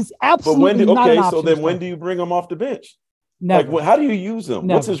 it is absolutely not an option. So then when do you bring him off the bench? Never. How do you use him?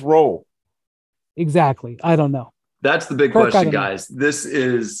 Never. What's his role? Exactly. I don't know. That's the big question, guys. This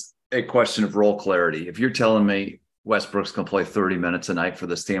is a question of role clarity. If you're telling me Westbrook's going to play 30 minutes a night for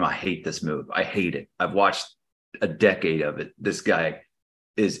this team, I hate this move. I hate it. I've watched a decade of it. This guy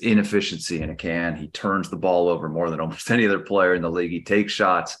is inefficiency in a can. He turns the ball over more than almost any other player in the league. He takes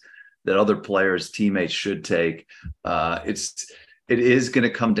shots that other players, teammates should take. It is going to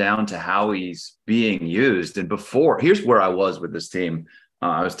come down to how he's being used. And here's where I was with this team.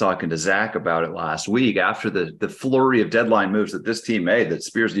 I was talking to Zach about it last week after the flurry of deadline moves that this team made, that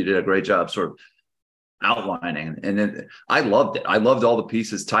Spears did a great job sort of outlining. And then I loved it. I loved all the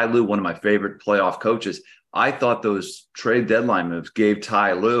pieces. Ty Lue, one of my favorite playoff coaches. I thought those trade deadline moves gave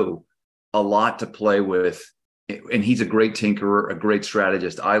Ty Lue a lot to play with. And he's a great tinkerer, a great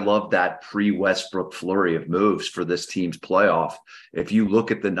strategist. I love that pre-Westbrook flurry of moves for this team's playoff. If you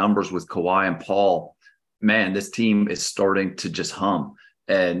look at the numbers with Kawhi and Paul, man, this team is starting to just hum.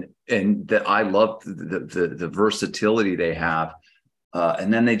 And that I love the versatility they have.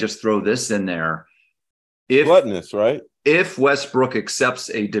 And then they just throw this in there. Gluttonous, right? If Westbrook accepts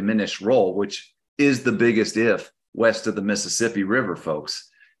a diminished role, which is the biggest if west of the Mississippi River, folks,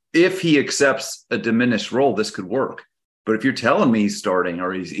 if he accepts a diminished role, this could work. But if you're telling me he's starting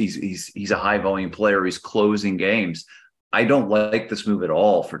or he's a high volume player, he's closing games, I don't like this move at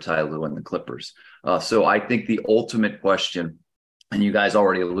all for Ty Lue and the Clippers. So I think the ultimate question, and you guys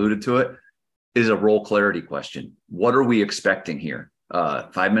already alluded to it, is a role clarity question. What are we expecting here?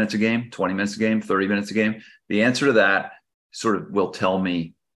 5 minutes a game, 20 minutes a game, 30 minutes a game? The answer to that sort of will tell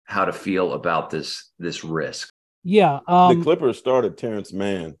me how to feel about this risk. Yeah. The Clippers started Terrence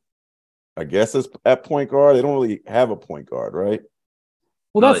Mann, I guess, it's at point guard. They don't really have a point guard, right?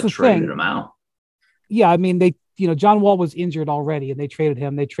 Well, that's they the traded thing. Him out. Yeah, I mean, John Wall was injured already, and they traded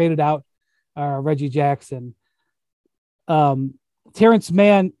him. They traded out Reggie Jackson. Terrence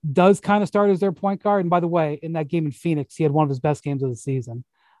Mann does kind of start as their point guard. And by the way, in that game in Phoenix, he had one of his best games of the season.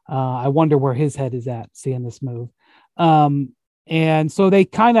 I wonder where his head is at seeing this move. And so they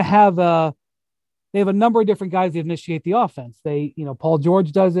kind of have a number of different guys that initiate the offense. Paul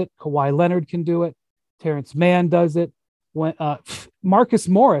George does it. Kawhi Leonard can do it. Terrence Mann does it. When Marcus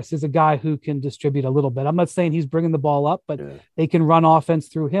Morris is a guy who can distribute a little bit. I'm not saying he's bringing the ball up, but they can run offense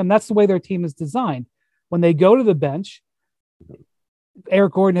through him. That's the way their team is designed. When they go to the bench,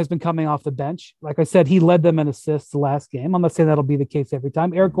 Eric Gordon has been coming off the bench. Like I said, he led them in assists the last game. I'm not saying that'll be the case every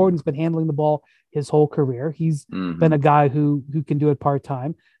time. Eric Gordon's been handling the ball his whole career. He's been a guy who can do it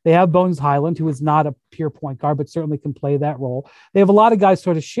part-time. They have Bones Highland, who is not a pure point guard, but certainly can play that role. They have a lot of guys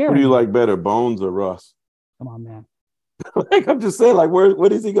sort of sharing. Who do you like better, Bones or Russ? Come on, man. Like, I'm just saying, like, where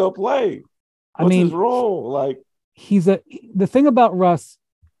does he go play? What's his role? Like, the thing about Russ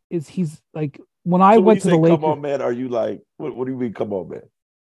is he's like, when I went to the Lakers. Come on, man. Are you like, what do you mean, come on, man?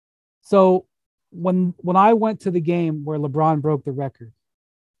 So when I went to the game where LeBron broke the record,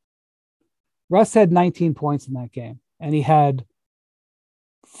 Russ had 19 points in that game, and he had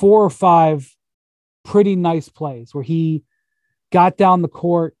 4 or 5 pretty nice plays where he got down the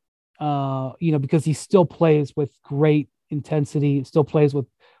court, because he still plays with great intensity, still plays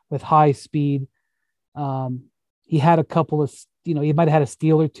with high speed. He had a couple of, he might have had a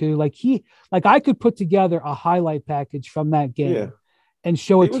steal or two. Like I could put together a highlight package from that game and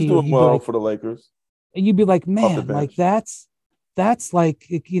show it to you. He was doing well for the Lakers. And you'd be like, man, like that's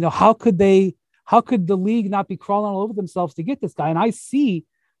like, how could the league not be crawling all over themselves to get this guy? And I see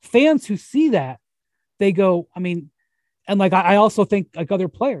fans who see that, they go, I mean, and like, I also think like other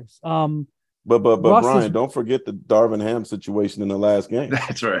players. But Brian, don't forget the Darvin Ham situation in the last game.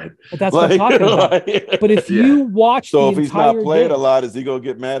 That's right. But that's what I'm talking about. But if you watch, so if he's not played a lot, is he gonna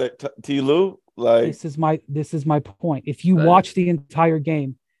get mad at T. Lue? Like, this is my point. If you watch the entire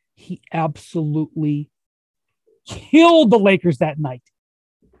game, he absolutely killed the Lakers that night.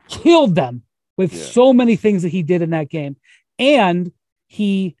 Killed them with so many things that he did in that game, and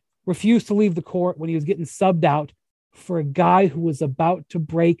he refused to leave the court when he was getting subbed out for a guy who was about to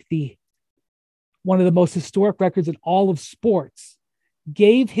break one of the most historic records in all of sports,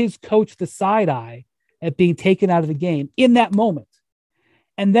 gave his coach the side eye at being taken out of the game in that moment.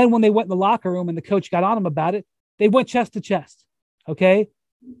 And then when they went in the locker room and the coach got on him about it, they went chest to chest. Okay.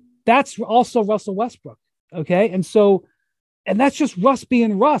 That's also Russell Westbrook. Okay. And that's just Russ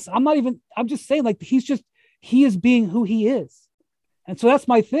being Russ. I'm just saying, like, he is being who he is. And so that's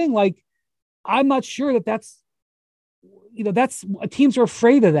my thing. Like, I'm not sure that's teams are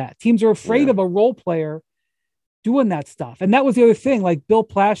afraid of that. Teams are afraid of a role player doing that stuff. And that was the other thing. Like Bill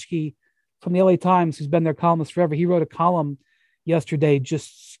Plaschke from the LA Times, who's been their columnist forever, he wrote a column yesterday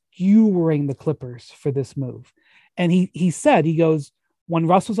just skewering the Clippers for this move. And he said, he goes, when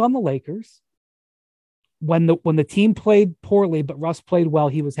Russ was on the Lakers, when the team played poorly, but Russ played well,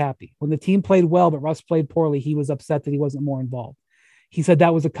 he was happy. When the team played well, but Russ played poorly, he was upset that he wasn't more involved. He said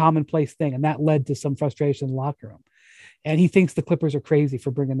that was a commonplace thing, and that led to some frustration in the locker room. And he thinks the Clippers are crazy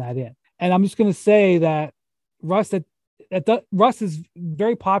for bringing that in. And I'm just going to say that Russ is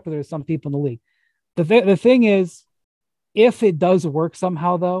very popular to some people in the league. The thing is, if it does work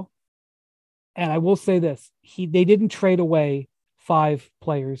somehow, though, and I will say this, they didn't trade away 5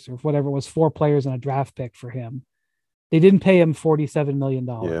 players or whatever it was, 4 players and a draft pick for him. They didn't pay him $47 million.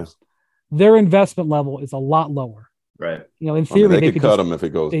 their investment level is a lot lower. Right. You know, in theory, they could cut him if it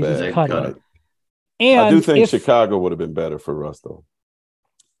goes bad. Just cut Right. him. And I do think Chicago would have been better for Russ, though.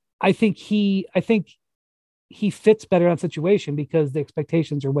 I think he fits better in that situation because the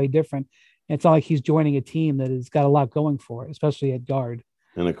expectations are way different. And it's not like he's joining a team that has got a lot going for it, especially at guard.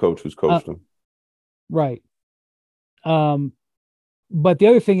 And a coach who's coached him. Right. But the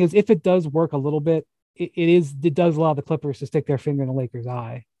other thing is, if it does work a little bit, it does allow the Clippers to stick their finger in the Lakers'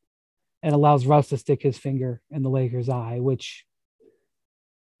 eye, and allows Russ to stick his finger in the Lakers' eye, which,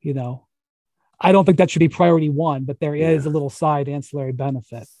 you know, I don't think that should be priority one, but there is a little side ancillary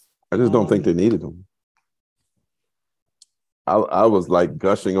benefit. I just don't think they needed him. I was like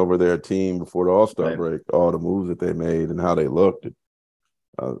gushing over their team before the All-Star break, all the moves that they made and how they looked.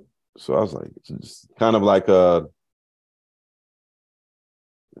 So I was like, it's kind of like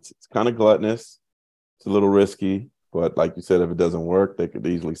it's kind of gluttonous. It's a little risky, but like you said, if it doesn't work, they could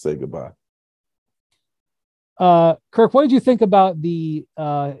easily say goodbye. Kirk, what did you think about the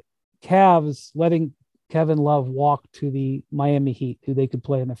Cavs letting Kevin Love walk to the Miami Heat, who they could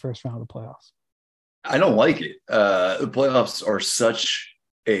play in the first round of the playoffs? I don't like it. The playoffs are such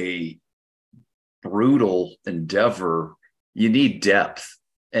a brutal endeavor. You need depth.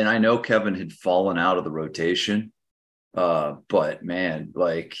 And I know Kevin had fallen out of the rotation. But man,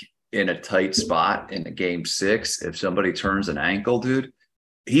 like in a tight spot in a game 6, if somebody turns an ankle, dude,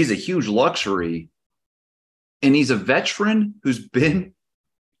 he's a huge luxury. And he's a veteran who's been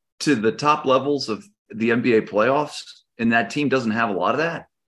to the top levels of the NBA playoffs. And that team doesn't have a lot of that.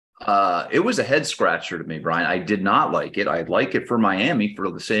 It was a head scratcher to me, Brian. I did not like it. I like it for Miami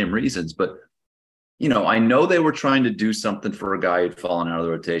for the same reasons, but you know, I know they were trying to do something for a guy who'd fallen out of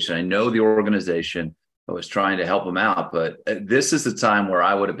the rotation. I know the organization was trying to help him out, but this is the time where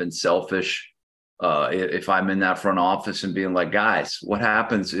I would have been selfish if I'm in that front office and being like, guys, what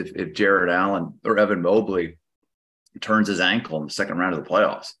happens if Jared Allen or Evan Mobley turns his ankle in the second round of the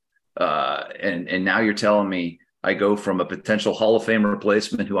playoffs? And now you're telling me I go from a potential Hall of Fame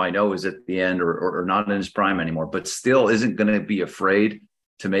replacement who I know is at the end or not in his prime anymore, but still isn't going to be afraid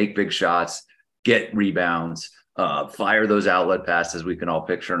to make big shots, get rebounds, fire those outlet passes we can all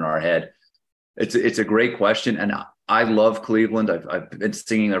picture in our head. It's a great question. And I love Cleveland. I've been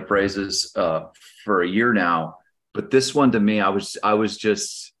singing their praises for a year now, but this one to me, I was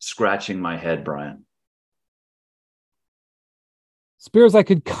just scratching my head, Brian. Spears, I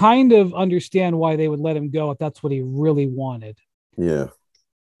could kind of understand why they would let him go if that's what he really wanted. Yeah.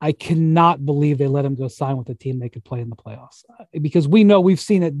 I cannot believe they let him go sign with a team they could play in the playoffs, because we've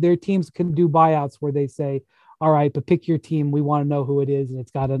seen it. Their teams can do buyouts where they say, all right, but pick your team. We want to know who it is, and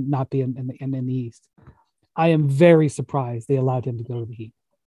it's got to not be in the East. I am very surprised they allowed him to go to the Heat.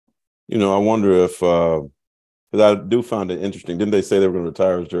 You know, I wonder if, because I do find it interesting. Didn't they say they were going to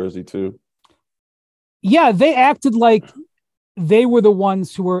retire his jersey too? Yeah, they acted like they were the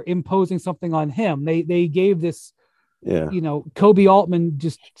ones who were imposing something on him. They gave this, you know, Kobe Altman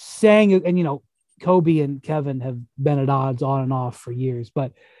just sang it, and you know, Kobe and Kevin have been at odds on and off for years,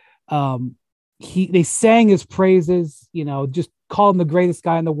 but they sang his praises, you know, just called him the greatest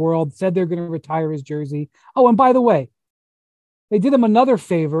guy in the world, said they're going to retire his jersey. Oh, and by the way, they did him another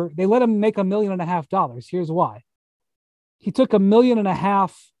favor. They let him make $1.5 million. Here's why. He took $1.5 million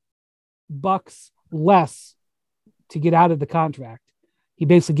bucks less to get out of the contract. He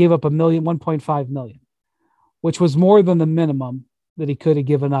basically gave up $1.5 million, which was more than the minimum that he could have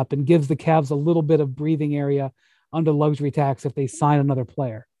given up, and gives the Cavs a little bit of breathing area under luxury tax if they sign another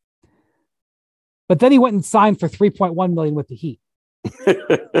player. But then he went and signed for $3.1 million with the Heat.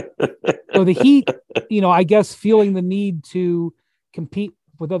 So the Heat, you know, I guess feeling the need to compete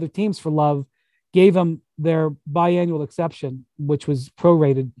with other teams for Love, gave him their biannual exception, which was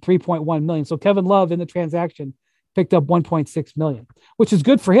prorated $3.1 million. So Kevin Love in the transaction picked up $1.6 million, which is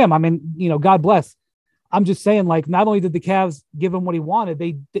good for him. I mean, you know, God bless. I'm just saying, like, not only did the Cavs give him what he wanted,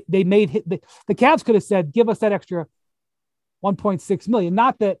 they made the Cavs could have said, give us that extra $1.6 million.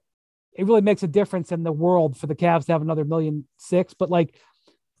 Not that it really makes a difference in the world for the Cavs to have another $1.6 million, but like,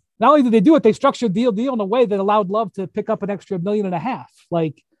 not only did they do it, they structured the deal in a way that allowed Love to pick up an extra $1.5 million.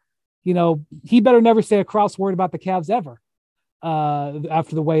 Like, you know, he better never say a cross word about the Cavs ever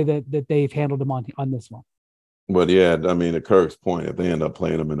after the way that they've handled him on this one. But yeah, I mean, to Kirk's point, if they end up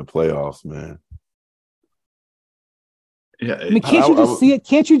playing him in the playoffs, man. Yeah, I mean, can't you just see it?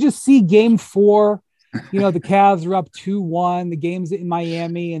 Can't you just see Game 4? You know, the Cavs are up 2-1. The game's in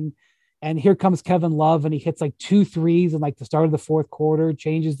Miami, and here comes Kevin Love, and he hits like 2 threes in like the start of the fourth quarter,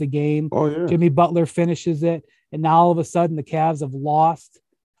 changes the game. Oh yeah, Jimmy Butler finishes it, and now all of a sudden the Cavs have lost.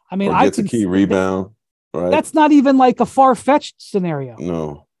 I mean, I gets a key rebound. Right, that's not even like a far-fetched scenario.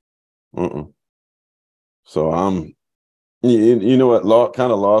 No, So you know what,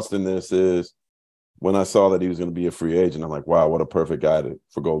 kind of lost in this is when I saw that he was going to be a free agent, I'm like, wow, what a perfect guy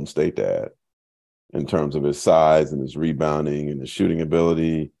for Golden State to add in terms of his size and his rebounding and his shooting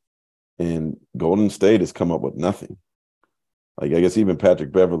ability. And Golden State has come up with nothing. Like, I guess even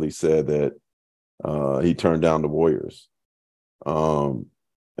Patrick Beverley said that he turned down the Warriors. I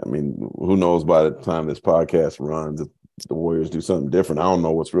mean, who knows by the time this podcast runs, if the Warriors do something different. I don't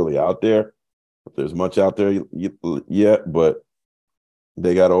know what's really out there, if there's much out there yet, but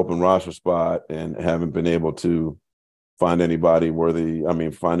they got an open roster spot and haven't been able to find anybody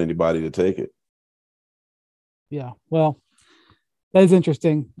to take it. Yeah, well, that is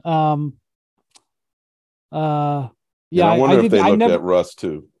interesting. Yeah, I wonder if they looked at Russ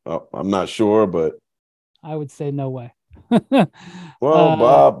too. I'm not sure, but I would say no way.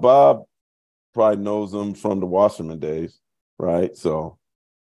 Well, Bob probably knows him from the Wasserman days, right? So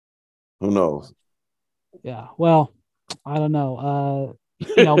who knows? Yeah, well, I don't know.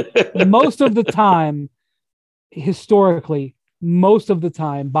 Most of the time, historically,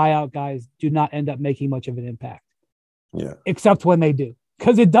 buyout guys do not end up making much of an impact. Yeah. Except when they do,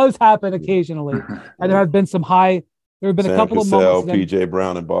 because it does happen occasionally. And there have been a couple of moments. PJ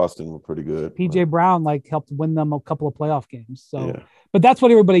Brown in Boston were pretty good. PJ Brown helped win them a couple of playoff games. So, But that's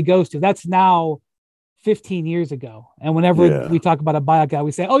what everybody goes to. That's now 15 years ago. And whenever we talk about a buyout guy,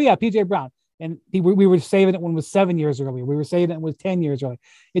 we say, "Oh yeah, PJ Brown." And we were saving it when it was 7 years earlier. We were saving it when it was 10 years earlier.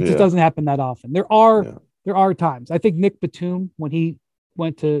 It just doesn't happen that often. There are times. I think Nick Batum, when he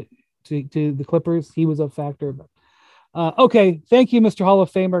went to the Clippers, he was a factor. But okay, thank you, Mr. Hall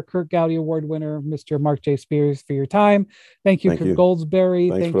of Famer, Kurt Gowdy Award winner, Mr. Mark J. Spears, for your time. Thank you, Kurt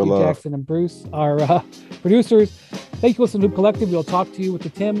Goldsberry. Thank you, Jackson and Bruce, our producers. Thank you, Listen Hoop Collective. We'll talk to you with the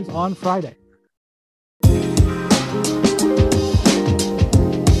Tims on Friday.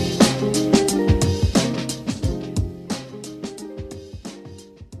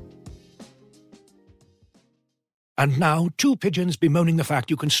 And now, two pigeons bemoaning the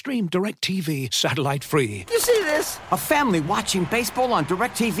fact you can stream DirecTV satellite-free. You see this? A family watching baseball on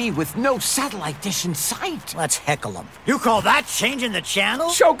DirecTV with no satellite dish in sight. Let's heckle them. You call that changing the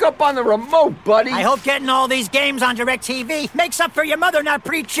channel? Choke up on the remote, buddy. I hope getting all these games on DirecTV makes up for your mother not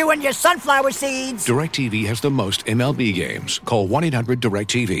pre-chewing your sunflower seeds. DirecTV has the most MLB games. Call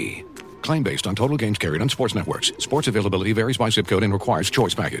 1-800-DirecTV. Claim based on total games carried on sports networks. Sports availability varies by zip code and requires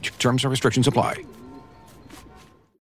choice package. Terms and restrictions apply.